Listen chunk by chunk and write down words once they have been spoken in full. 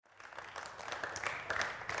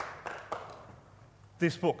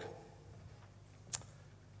This book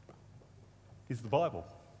is the Bible.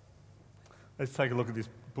 Let's take a look at this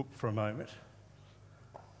book for a moment.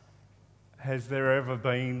 Has there ever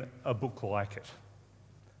been a book like it?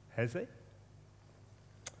 Has there?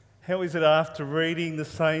 How is it after reading the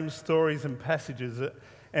same stories and passages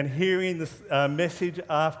and hearing message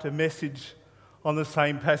after message on the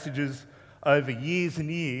same passages over years and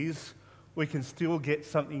years, we can still get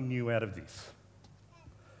something new out of this?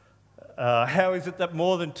 How is it that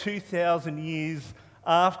more than 2,000 years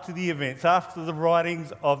after the events, after the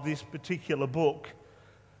writings of this particular book,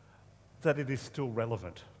 that it is still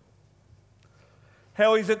relevant?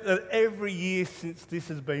 How is it that every year since this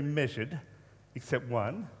has been measured, except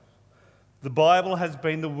one, the Bible has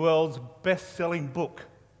been the world's best-selling book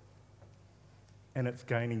and it's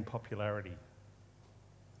gaining popularity?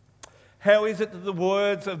 How is it that the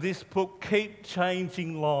words of this book keep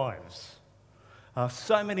changing lives?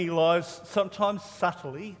 So many lives, sometimes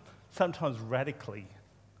subtly, sometimes radically.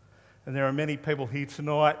 And there are many people here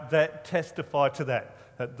tonight that testify to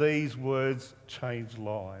that these words change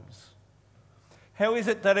lives. How is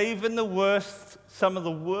it that even the worst, some of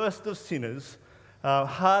the worst of sinners,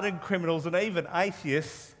 hardened criminals and even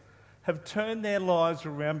atheists have turned their lives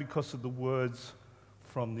around because of the words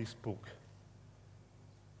from this book?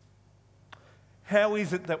 How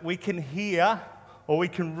is it that we can hear or we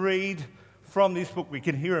can read from this book, we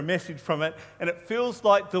can hear a message from it, and it feels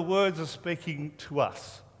like the words are speaking to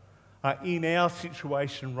us in our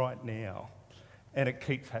situation right now, and it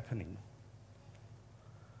keeps happening?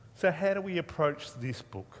 So how do we approach this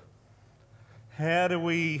book? How do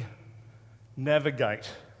we navigate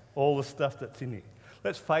all the stuff that's in it?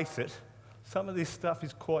 Let's face it, some of this stuff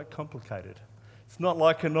is quite complicated. It's not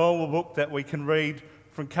like a normal book that we can read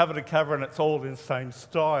from cover to cover and it's all in the same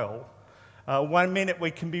style. 1 minute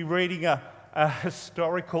we can be reading a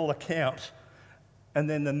historical account, and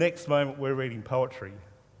then the next moment we're reading poetry.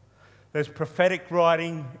 There's prophetic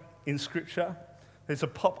writing in Scripture. There's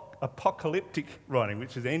apocalyptic writing,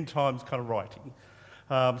 which is end times kind of writing,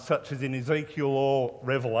 such as in Ezekiel or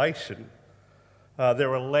Revelation.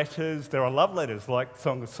 There are letters, there are love letters like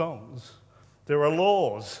Song of Songs. There are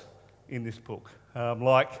laws in this book,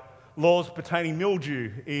 like laws pertaining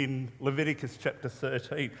mildew in Leviticus chapter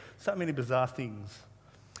 13. So many bizarre things.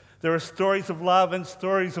 There are stories of love and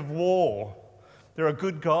stories of war. There are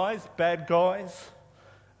good guys, bad guys,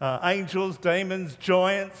 angels, demons,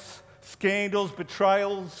 giants, scandals,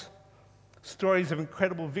 betrayals, stories of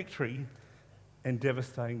incredible victory and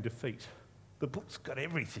devastating defeat. The book's got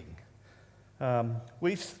everything.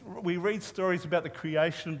 We read stories about the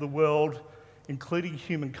creation of the world, including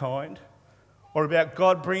humankind, or about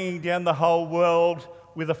God bringing down the whole world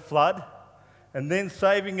with a flood and then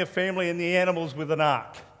saving a family and the animals with an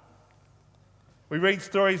ark. We read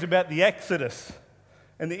stories about the Exodus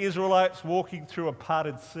and the Israelites walking through a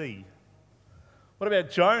parted sea. What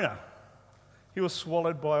about Jonah? He was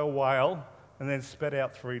swallowed by a whale and then spat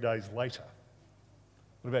out 3 days later.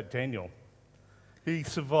 What about Daniel? He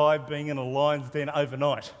survived being in a lion's den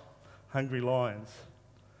overnight, hungry lions.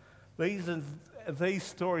 These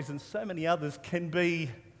stories and so many others can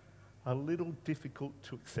be a little difficult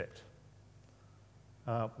to accept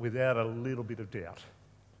without a little bit of doubt,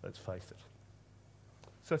 let's face it.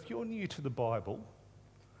 So if you're new to the Bible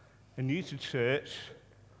and new to church,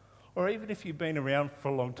 or even if you've been around for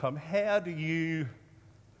a long time, how do you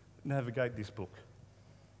navigate this book?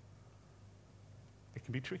 It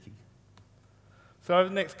can be tricky. So over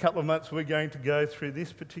the next couple of months, we're going to go through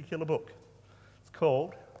this particular book. It's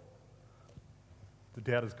called The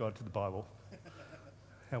Doubter's Guide to the Bible.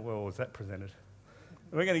 How well was that presented?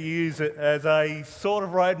 We're going to use it as a sort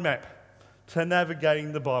of roadmap to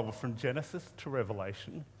navigating the Bible from Genesis to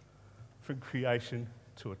Revelation, from creation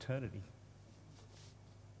to eternity.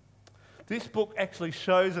 This book actually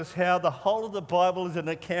shows us how the whole of the Bible is an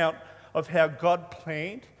account of how God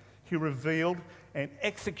planned, He revealed, and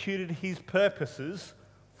executed His purposes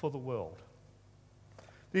for the world.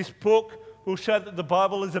 This book will show that the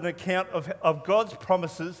Bible is an account of God's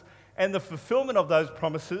promises and the fulfillment of those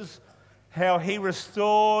promises, how He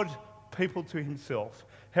restored people to Himself,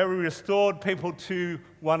 how He restored people to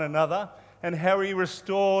one another, and how He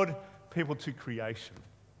restored people to creation.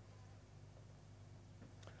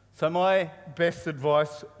 So my best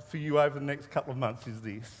advice for you over the next couple of months is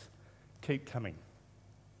this: keep coming.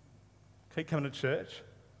 Keep coming to church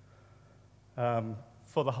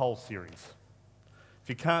for the whole series. If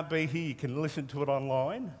you can't be here, you can listen to it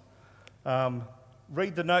online.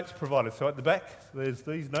 Read the notes provided. So at the back, there's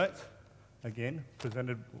these notes, again,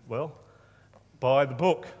 presented well. Buy the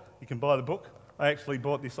book. You can buy the book. I actually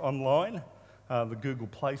bought this online, the Google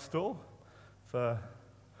Play Store. for,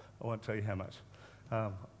 I won't tell you how much,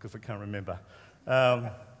 because I can't remember.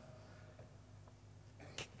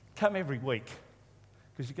 Come every week,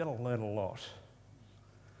 because you're going to learn a lot.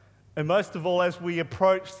 And most of all, as we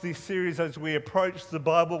approach this series, as we approach the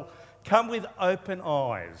Bible, come with open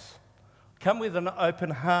eyes. Come with an open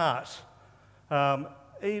heart,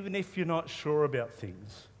 even if you're not sure about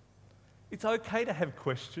things. It's okay to have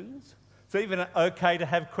questions. It's even okay to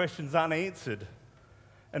have questions unanswered.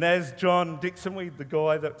 And as John Dixon, the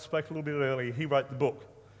guy that spoke a little bit earlier, he wrote the book.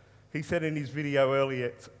 He said in his video earlier,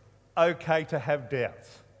 it's okay to have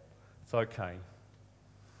doubts. It's okay.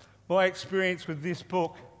 My experience with this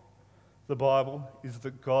book, the Bible, is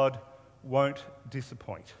that God won't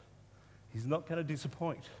disappoint. He's not going to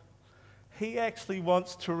disappoint. He actually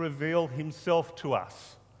wants to reveal himself to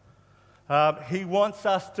us. He wants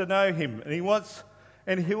us to know him,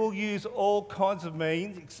 and he will use all kinds of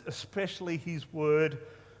means, especially his word,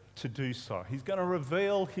 to do so. He's going to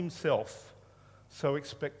reveal himself, so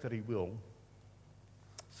expect that he will.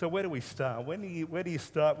 So where do we start? Where do you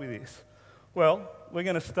start with this? Well, we're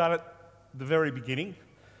going to start at the very beginning,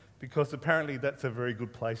 because apparently that's a very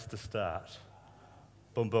good place to start.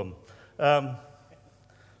 Boom, boom.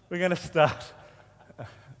 We're going to start...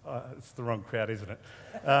 it's the wrong crowd, isn't it?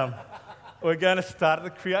 We're going to start at the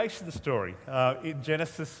creation story in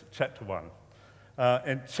Genesis chapter 1.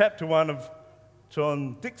 And chapter 1 of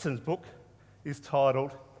John Dixon's book is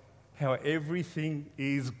titled, How Everything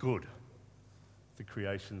is Good. The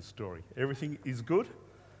creation story. Everything is good,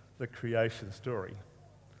 the creation story.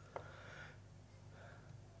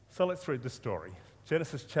 So let's read the story.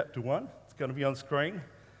 Genesis chapter 1. It's going to be on screen.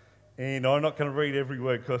 And I'm not going to read every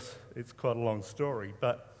word because it's quite a long story,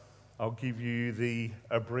 but I'll give you the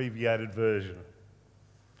abbreviated version.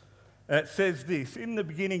 And it says this: In the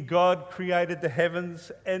beginning, God created the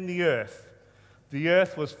heavens and the earth. The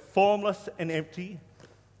earth was formless and empty,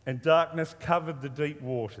 and darkness covered the deep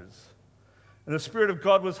waters. And the Spirit of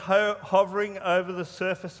God was hovering over the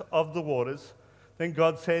surface of the waters. Then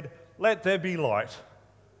God said, "Let there be light."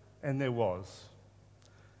 And there was.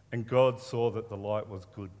 And God saw that the light was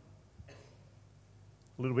good.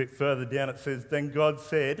 A little bit further down it says, Then God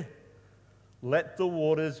said, "Let the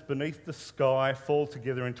waters beneath the sky fall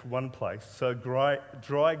together into one place, so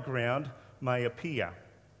dry ground may appear."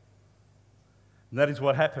 And that is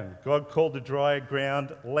what happened. God called the dry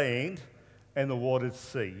ground land and the waters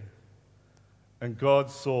sea. And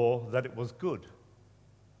God saw that it was good.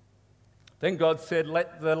 Then God said,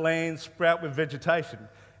 "Let the land sprout with vegetation,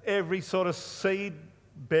 every sort of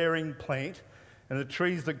seed-bearing plant, and the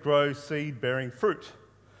trees that grow seed-bearing fruit.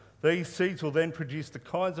 These seeds will then produce the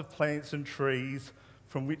kinds of plants and trees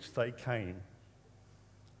from which they came."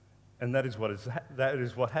 And that is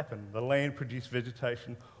what happened. The land produced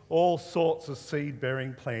vegetation, all sorts of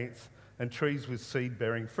seed-bearing plants and trees with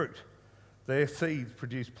seed-bearing fruit. Their seeds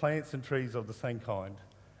produced plants and trees of the same kind,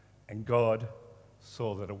 and God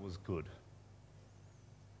saw that it was good.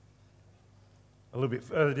 A little bit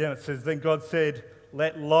further down it says, Then God said,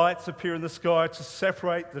 "Let lights appear in the sky to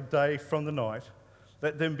separate the day from the night.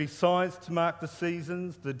 Let them be signs to mark the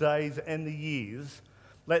seasons, the days, and the years.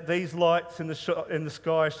 Let these lights in the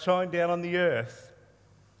sky shine down on the earth."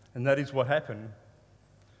 And that is what happened.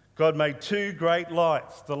 God made two great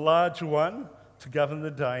lights, the larger one to govern the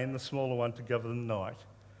day and the smaller one to govern the night.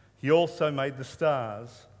 He also made the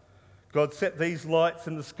stars. God set these lights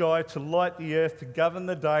in the sky to light the earth, to govern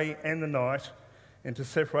the day and the night, and to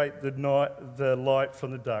separate the light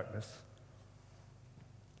from the darkness.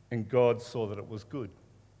 And God saw that it was good.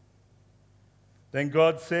 Then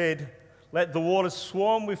God said, "Let the waters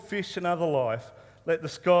swarm with fish and other life. Let the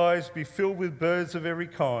skies be filled with birds of every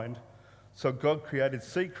kind." So God created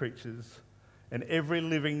sea creatures and every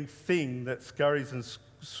living thing that scurries and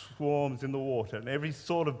swarms in the water, and every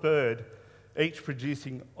sort of bird, each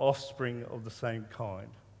producing offspring of the same kind.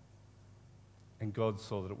 And God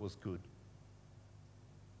saw that it was good.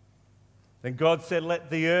 Then God said, "Let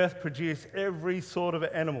the earth produce every sort of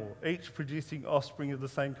animal, each producing offspring of the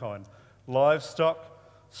same kind, livestock,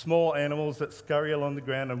 small animals that scurry along the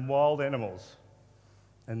ground, and wild animals."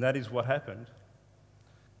 And that is what happened.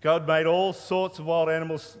 God made all sorts of wild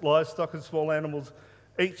animals, livestock and small animals,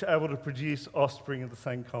 each able to produce offspring of the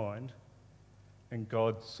same kind. And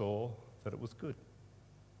God saw that it was good.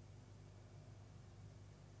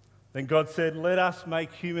 Then God said, "Let us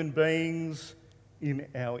make human beings in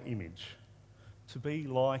our image, to be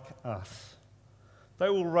like us. They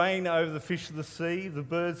will reign over the fish of the sea, the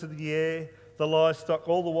birds of the air, the livestock,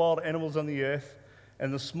 all the wild animals on the earth,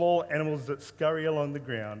 and the small animals that scurry along the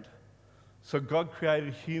ground." So God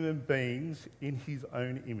created human beings in his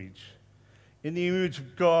own image. In the image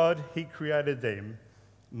of God, he created them.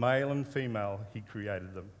 Male and female, he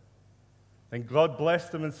created them. And God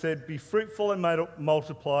blessed them and said, "Be fruitful and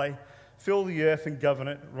multiply, fill the earth and govern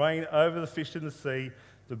it, reign over the fish in the sea,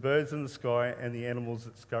 the birds in the sky, and the animals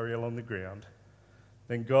that scurry along the ground."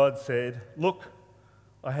 Then God said, "Look,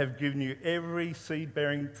 I have given you every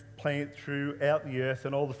seed-bearing plant throughout the earth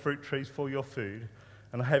and all the fruit trees for your food,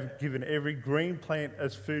 and I have given every green plant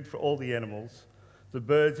as food for all the animals, the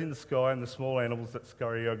birds in the sky and the small animals that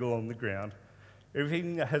scurry along the ground,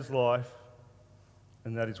 everything that has life,"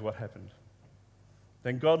 and that is what happened.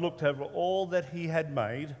 Then God looked over all that he had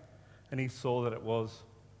made, and he saw that it was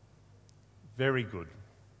very good.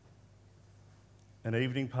 And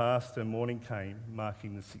evening passed and morning came,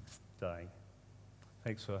 marking the sixth day.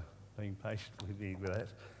 Thanks for being patient with me with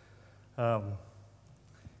that.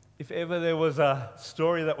 If ever there was a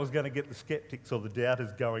story that was going to get the skeptics or the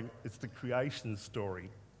doubters going, it's the creation story.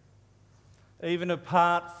 Even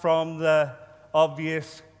apart from the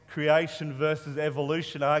obvious creation versus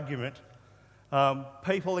evolution argument,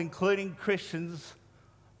 people, including Christians,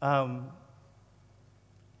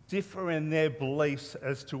 differ in their beliefs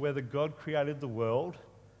as to whether God created the world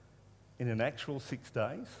in an actual 6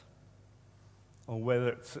 days or whether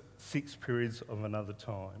it's 6 periods of another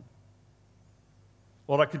time.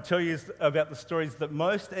 What I can tell you about the story is that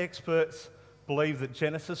most experts believe that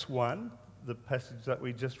Genesis 1, the passage that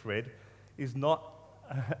we just read, is not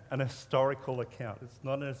an historical account. It's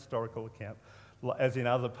not an historical account, as in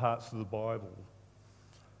other parts of the Bible,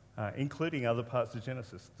 including other parts of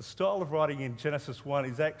Genesis. The style of writing in Genesis 1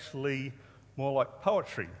 is actually more like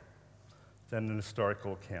poetry than an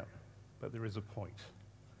historical account, but there is a point,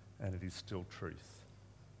 and it is still truth.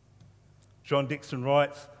 John Dixon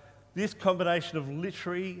writes, "This combination of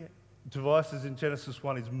literary devices in Genesis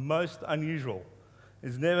 1 is most unusual.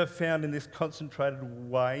 It's never found in this concentrated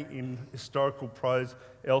way in historical prose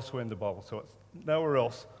elsewhere in the Bible." So it's nowhere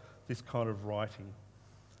else this kind of writing.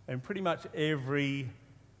 And pretty much every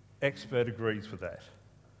expert agrees with that.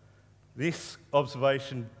 This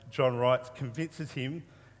observation, John writes, convinces him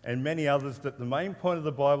and many others that the main point of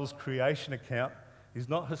the Bible's creation account is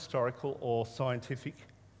not historical or scientific,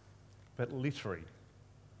 but literary,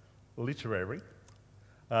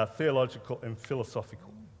 theological and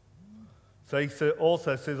philosophical. So he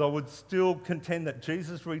also says, "I would still contend that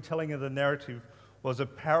Jesus' retelling of the narrative was a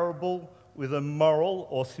parable with a moral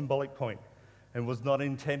or symbolic point and was not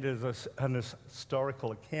intended as an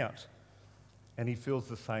historical account." And he feels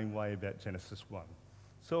the same way about Genesis 1.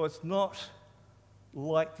 So it's not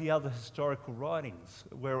like the other historical writings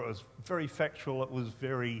where it was very factual, it was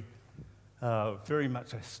very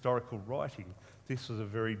much a historical writing. This was a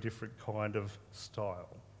very different kind of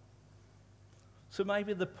style. So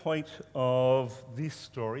maybe the point of this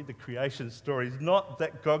story, the creation story, is not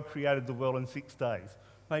that God created the world in 6 days.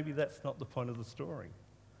 Maybe that's not the point of the story.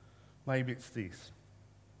 Maybe it's this.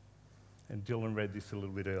 And Dylan read this a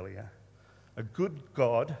little bit earlier. A good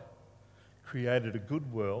God created a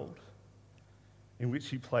good world in which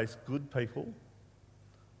he placed good people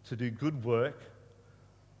to do good work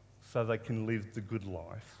so they can live the good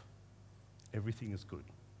life. Everything is good.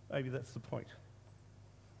 Maybe that's the point.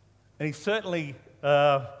 And he certainly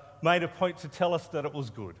made a point to tell us that it was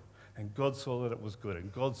good. And God saw that it was good,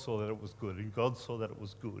 and God saw that it was good, and God saw that it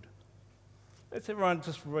was good. Let's everyone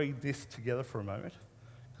just read this together for a moment,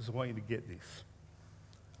 because I want you to get this.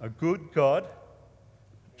 A good God,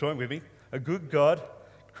 join with me, a good God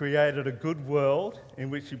created a good world in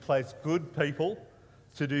which he placed good people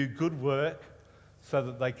to do good work so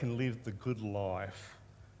that they can live the good life.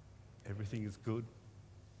 Everything is good.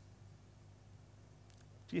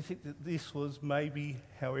 Do you think that this was maybe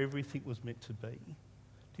how everything was meant to be?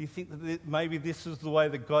 Do you think that maybe this is the way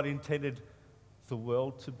that God intended the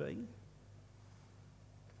world to be?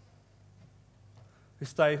 This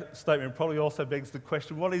statement probably also begs the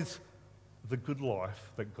question, what is the good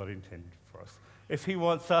life that God intended for us? If he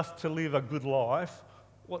wants us to live a good life,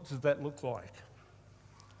 what does that look like?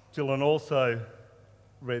 Dylan also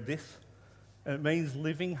read this, and it means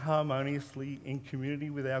living harmoniously in community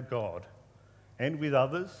with our God and with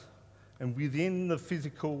others and within the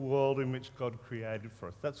physical world in which God created for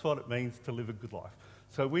us. That's what it means to live a good life.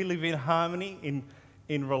 So we live in harmony,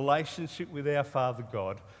 in relationship with our Father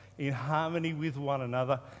God, in harmony with one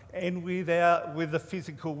another, and with the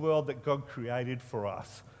physical world that God created for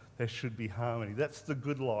us. There should be harmony. That's the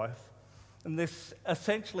good life. And there's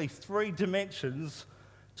essentially 3 dimensions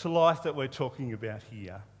to life that we're talking about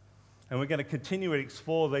here. And we're going to continue to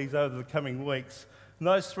explore these over the coming weeks. And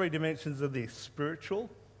those 3 dimensions are this: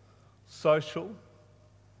 spiritual, social,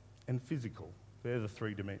 and physical. They're the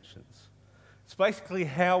 3 dimensions. It's basically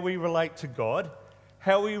how we relate to God,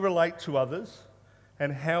 how we relate to others,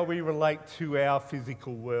 and how we relate to our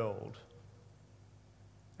physical world.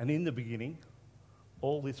 And in the beginning,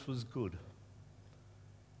 all this was good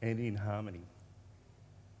and in harmony.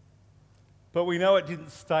 But we know it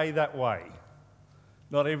didn't stay that way.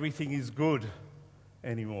 Not everything is good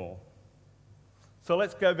anymore. So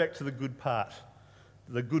let's go back to the good part,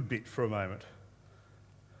 the good bit for a moment.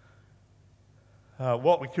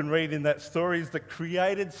 What we can read in that story is that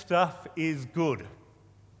created stuff is good.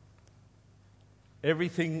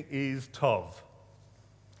 Everything is Tov.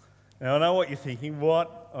 Now I know what you're thinking.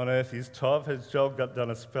 What on earth is Tov? Has Joel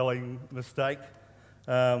done a spelling mistake?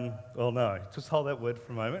 Well, no. Just hold that word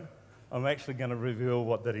for a moment. I'm actually going to reveal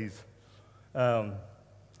what that is. But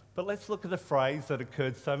let's look at the phrase that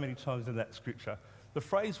occurred so many times in that scripture. The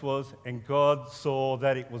phrase was, "And God saw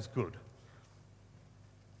that it was good."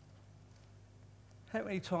 How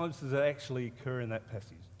many times does it actually occur in that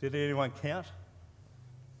passage? Did anyone count?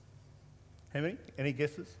 How many? Any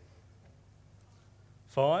guesses?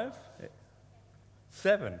 5?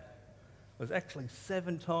 7. It was actually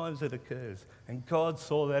 7 times it occurs. And God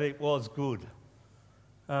saw that it was good.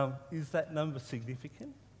 Is that number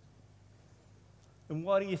significant? And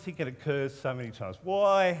why do you think it occurs so many times?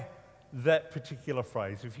 Why that particular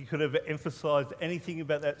phrase? If you could have emphasised anything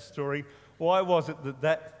about that story, why was it that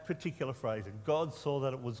that particular phrase, and God saw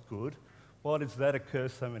that it was good, why does that occur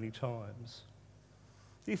so many times?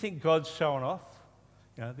 Do you think God's showing off?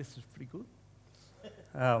 You know, this is pretty good.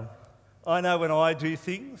 I know when I do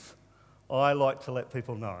things, I like to let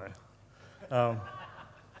people know.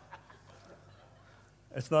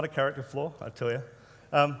 It's not a character flaw, I tell you.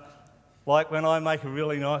 Like when I make a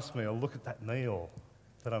really nice meal, look at that meal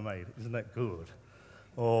that I made. Isn't that good?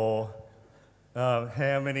 Or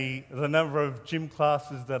the number of gym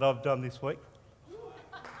classes that I've done this week.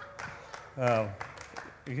 You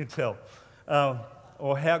can tell.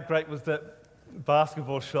 Or how great was that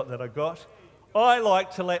basketball shot that I got. I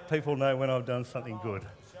like to let people know when I've done something good.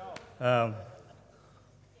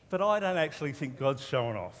 But I don't actually think God's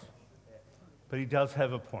showing off. But he does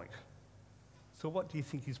have a point. So what do you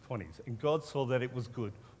think his point is? And God saw that it was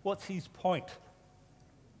good. What's his point?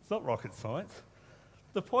 It's not rocket science.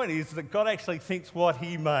 The point is that God actually thinks what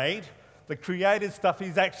he made, the created stuff,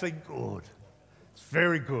 is actually good. It's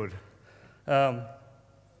very good. But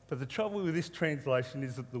the trouble with this translation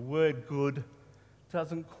is that the word good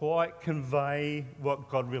doesn't quite convey what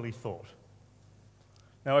God really thought.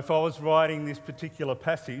 Now, if I was writing this particular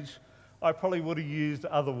passage, I probably would have used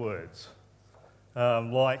other words,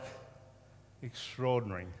 like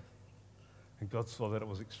extraordinary. And God saw that it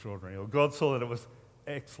was extraordinary. Or God saw that it was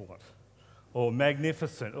excellent. Or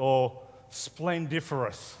magnificent. Or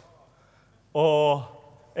splendiferous. Or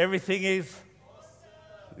everything is...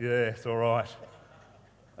 Yes, all right.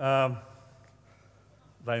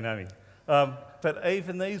 They know me. But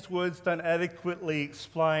even these words don't adequately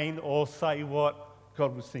explain or say what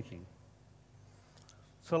God was thinking.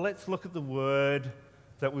 So let's look at the word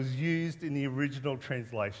that was used in the original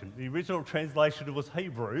translation. The original translation was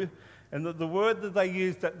Hebrew, and the word that they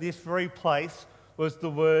used at this very place was the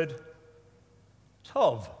word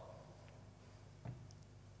tov.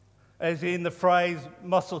 As in the phrase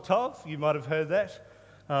mazel tov, you might have heard that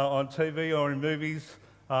on TV or in movies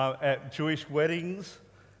at Jewish weddings,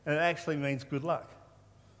 and it actually means good luck.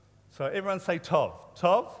 So everyone say tov.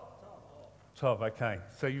 Tov? Tov, okay.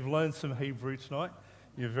 So you've learned some Hebrew tonight.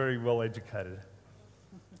 You're very well educated.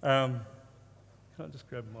 Can I just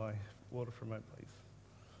grab my water for a moment, please?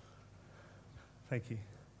 Thank you.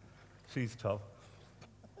 She's Tov.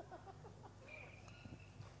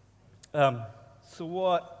 So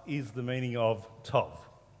what is the meaning of Tov?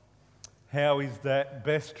 How is that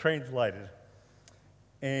best translated?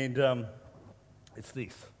 And it's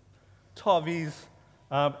this. Tov is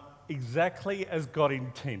exactly as God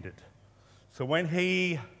intended. So when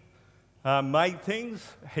he made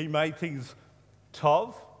things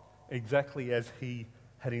Tov, exactly as he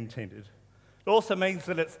had intended. It also means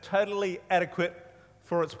that it's totally adequate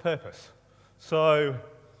for its purpose. So,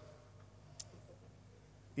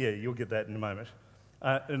 yeah, you'll get that in a moment.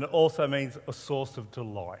 And it also means a source of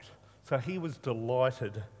delight. So he was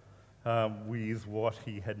delighted with what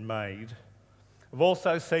he had made. I've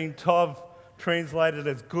also seen Tov translated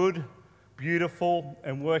as good, beautiful,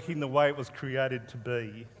 and working the way it was created to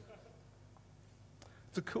be.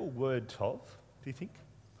 It's a cool word, Tov, do you think?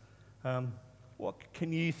 What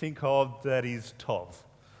can you think of that is Tov?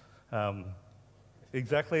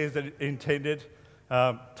 Exactly as it intended,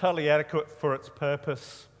 totally adequate for its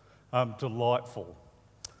purpose, delightful.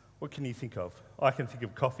 What can you think of? I can think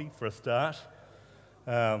of coffee for a start,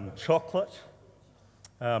 chocolate,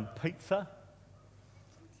 pizza,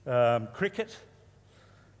 cricket,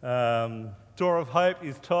 Door of Hope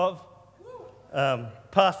is Tov,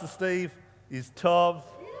 Pastor Steve is Tov,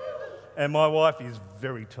 and my wife is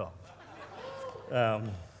very Tov.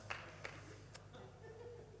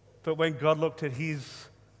 But when God looked at his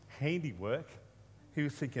handiwork, he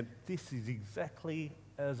was thinking, this is exactly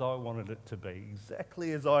as I wanted it to be,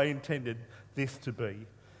 exactly as I intended this to be.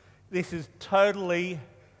 This is totally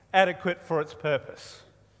adequate for its purpose.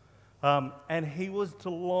 And he was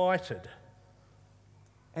delighted.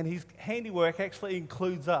 And his handiwork actually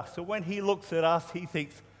includes us. So when he looks at us, he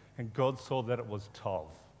thinks, and God saw that it was Tov.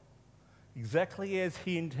 Exactly as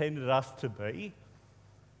he intended us to be,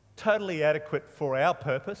 totally adequate for our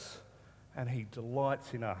purpose, and he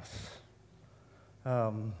delights in us.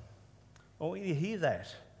 When you hear that,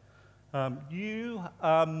 you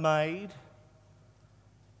are made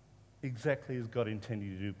exactly as God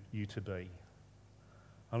intended you to be.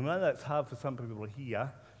 I know that's hard for some people to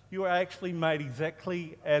hear. You are actually made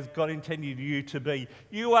exactly as God intended you to be.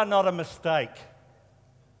 You are not a mistake.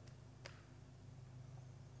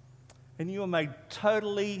 And you are made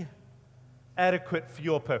totally adequate for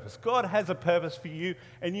your purpose. God has a purpose for you,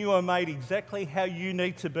 and you are made exactly how you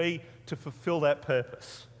need to be to fulfill that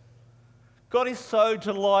purpose. God is so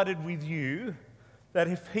delighted with you that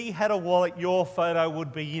if he had a wallet, your photo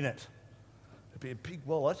would be in it. It'd be a big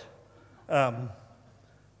wallet.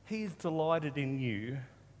 He's delighted in you.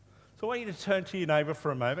 So I want you to turn to your neighbour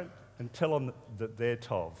for a moment and tell them that they're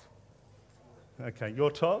Tov. Okay,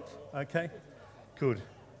 you're Tov? Okay, good.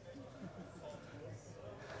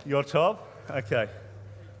 You're Tov? Okay.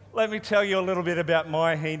 Let me tell you a little bit about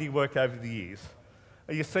my handiwork over the years.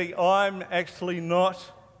 You see, I'm actually not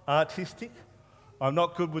artistic. I'm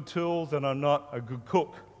not good with tools, and I'm not a good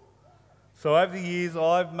cook. So over the years,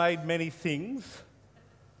 I've made many things,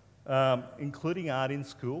 including art in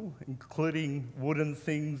school, including wooden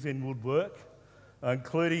things in woodwork,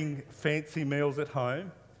 including fancy meals at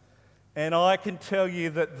home. And I can tell you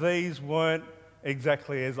that these weren't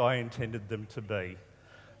exactly as I intended them to be.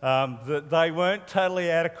 That they weren't totally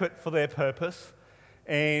adequate for their purpose,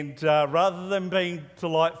 and rather than being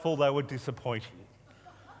delightful, they were disappointing.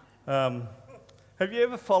 Have you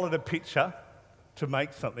ever followed a picture to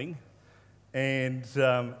make something, and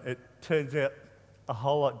it turns out a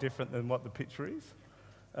whole lot different than what the picture is?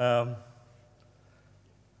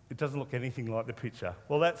 It doesn't look anything like the picture.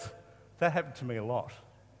 Well, that happened to me a lot.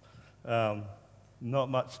 Not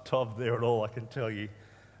much Tov there at all, I can tell you.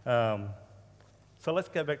 So let's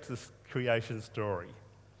go back to this creation story.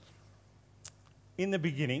 In the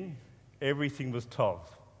beginning, everything was Tov.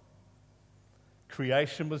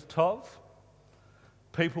 Creation was Tov.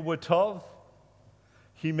 People were Tov.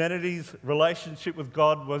 Humanity's relationship with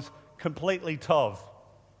God was completely Tov.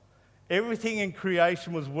 Everything in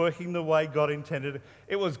creation was working the way God intended.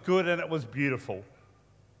 It was good and it was beautiful.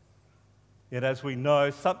 Yet as we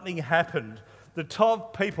know, something happened. The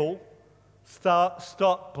Tov people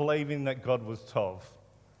stopped believing that God was Tov.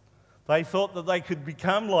 They thought that they could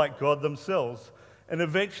become like God themselves, and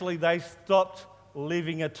eventually they stopped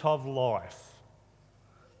living a Tov life.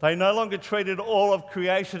 They no longer treated all of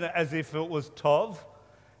creation as if it was Tov,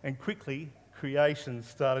 and quickly creation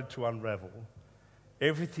started to unravel.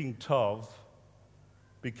 Everything Tov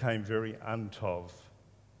became very un-Tov.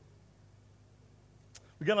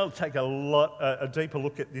 We're going to take a deeper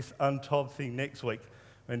look at this un-Tov thing next week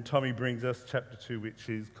when Tommy brings us chapter 2, which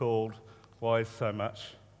is called Why So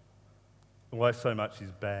Much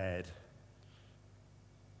is Bad.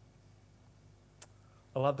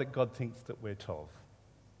 I love that God thinks that we're Tov.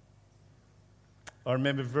 I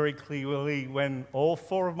remember very clearly when all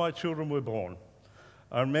 4 of my children were born.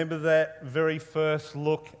 I remember that very first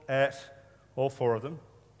look at all 4 of them.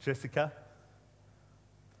 Jessica,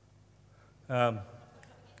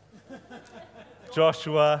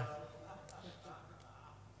 Joshua,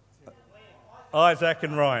 Isaac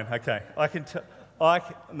and Ryan. Okay, I can tell.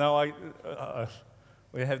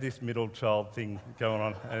 We have this middle child thing going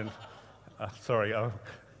on, and sorry,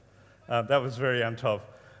 that was very un-Tov.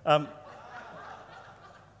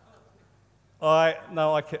 I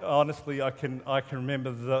can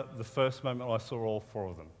remember the first moment I saw all 4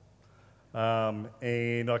 of them.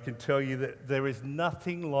 And I can tell you that there is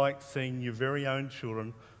nothing like seeing your very own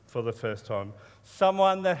children for the first time.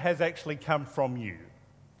 Someone that has actually come from you.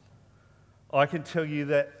 I can tell you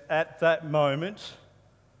that at that moment,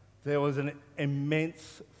 there was an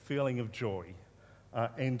immense feeling of joy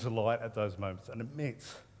and delight at those moments, an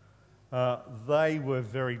immense. They were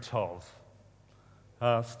very Tov.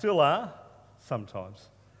 Still are, sometimes.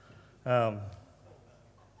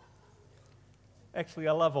 Actually,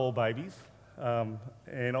 I love all babies.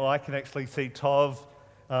 and I can actually see Tov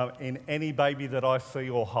in any baby that I see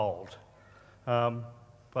or hold.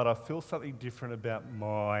 But I feel something different about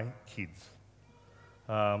my kids,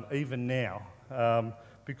 even now,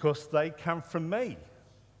 because they come from me.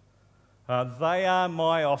 They are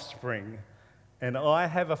my offspring, and I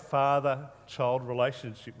have a father-child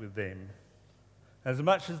relationship with them. As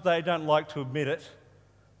much as they don't like to admit it,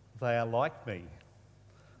 they are like me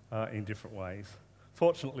in different ways.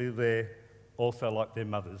 Fortunately, they're also like their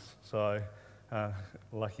mothers, so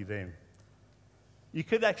lucky them. You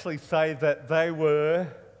could actually say that they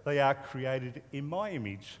are created in my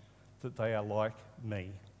image, that they are like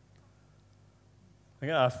me. I'm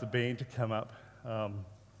going to ask the band to come up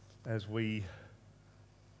as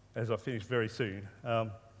I finish very soon.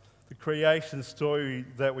 The creation story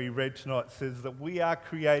that we read tonight says that we are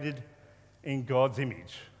created in God's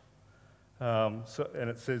image. And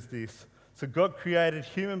it says this: so God created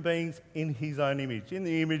human beings in his own image. In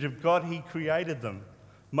the image of God, he created them.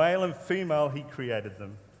 Male and female, he created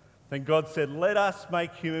them. Then God said, let us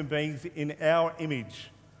make human beings in our image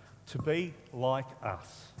to be like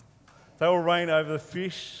us. They will reign over the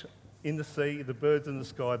fish in the sea, the birds in the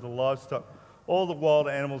sky, the livestock, all the wild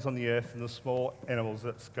animals on the earth, and the small animals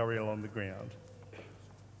that scurry along the ground. I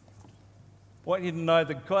want you to know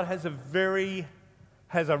that God has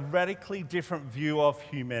a radically different view of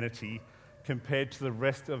humanity compared to the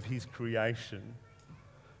rest of his creation.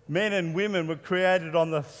 Men and women were created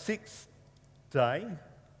on the sixth day,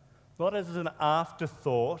 not as an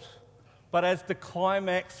afterthought, but as the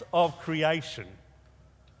climax of creation.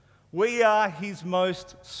 We are his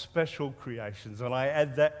most special creations, and I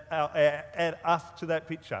add us to that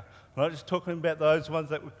picture. I'm not just talking about those ones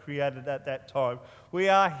that were created at that time. We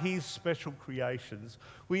are his special creations.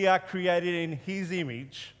 We are created in his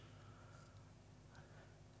image,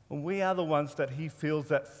 and we are the ones that he feels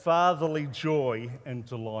that fatherly joy and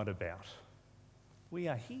delight about. We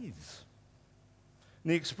are his.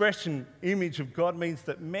 And the expression image of God means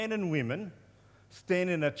that men and women stand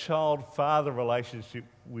in a child-father relationship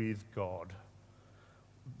with God.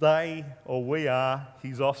 We are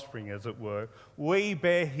his offspring, as it were. We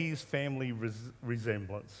bear his family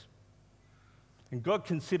resemblance. And God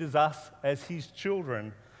considers us as his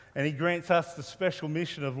children, and he grants us the special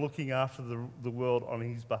mission of looking after the world on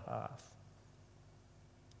his behalf.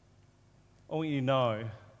 I want you to know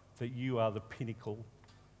that you are the pinnacle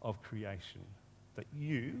of creation. That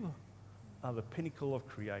you are the pinnacle of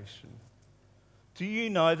creation. Do you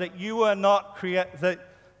know that you are not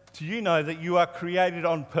Do you know that you are created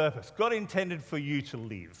on purpose? God intended for you to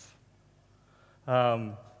live.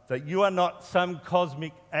 That you are not some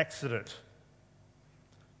cosmic accident.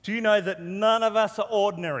 Do you know that none of us are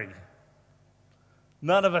ordinary?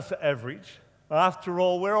 None of us are average. After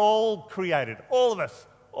all, we're all created. All of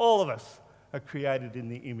us are created in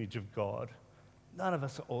the image of God. None of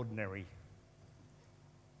us are ordinary.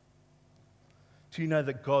 Do you know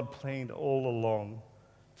that God planned all along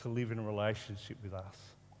to live in a relationship with us?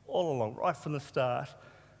 All along, right from the start.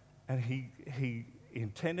 And he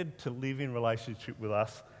intended to live in relationship with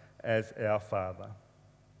us as our Father.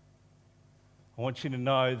 I want you to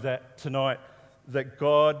know that tonight that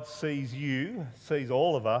God sees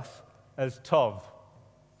all of us as Tov,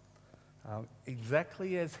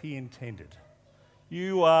 exactly as he intended.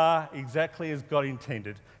 You are exactly as God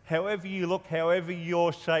intended. However you look, however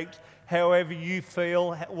you're shaped, however you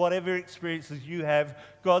feel, whatever experiences you have,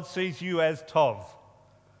 God sees you as Tov,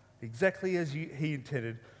 exactly as he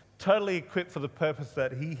intended, totally equipped for the purpose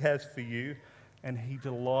that he has for you, and he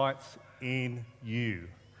delights in you.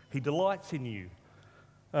 He delights in you.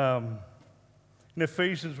 In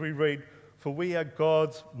Ephesians we read, "For we are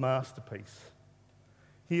God's masterpiece.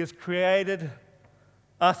 He has created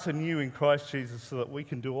us anew in Christ Jesus so that we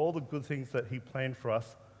can do all the good things that he planned for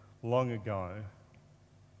us long ago."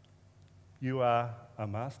 You are a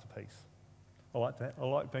masterpiece. I like that. I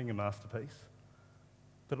like being a masterpiece.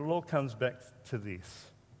 But it all comes back to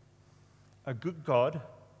this. A good God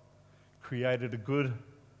created a good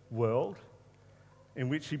world in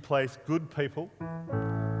which he placed good people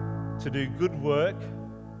to do good work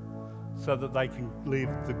so that they can live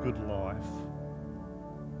the good life.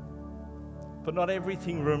 But not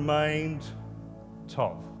everything remained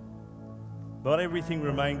Tov. Not everything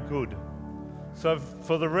remained good. So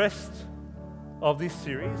for the rest of this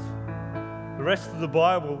series, the rest of the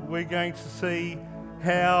Bible, we're going to see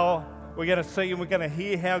and we're going to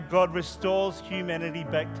hear how God restores humanity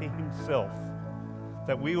back to himself.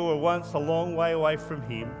 That we were once a long way away from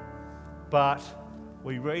him, but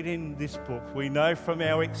we read in this book, we know from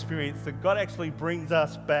our experience that God actually brings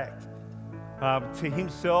us back to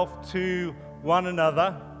himself, to one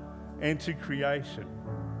another, and to creation.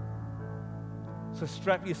 So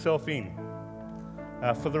strap yourself in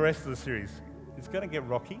for the rest of the series. It's going to get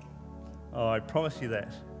rocky, I promise you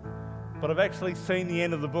that. But I've actually seen the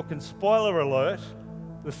end of the book, and spoiler alert,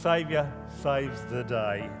 the Saviour saves the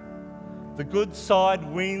day. The good side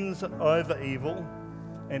wins over evil,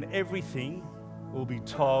 and everything will be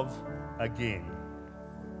Tov again.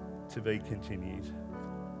 To be continued.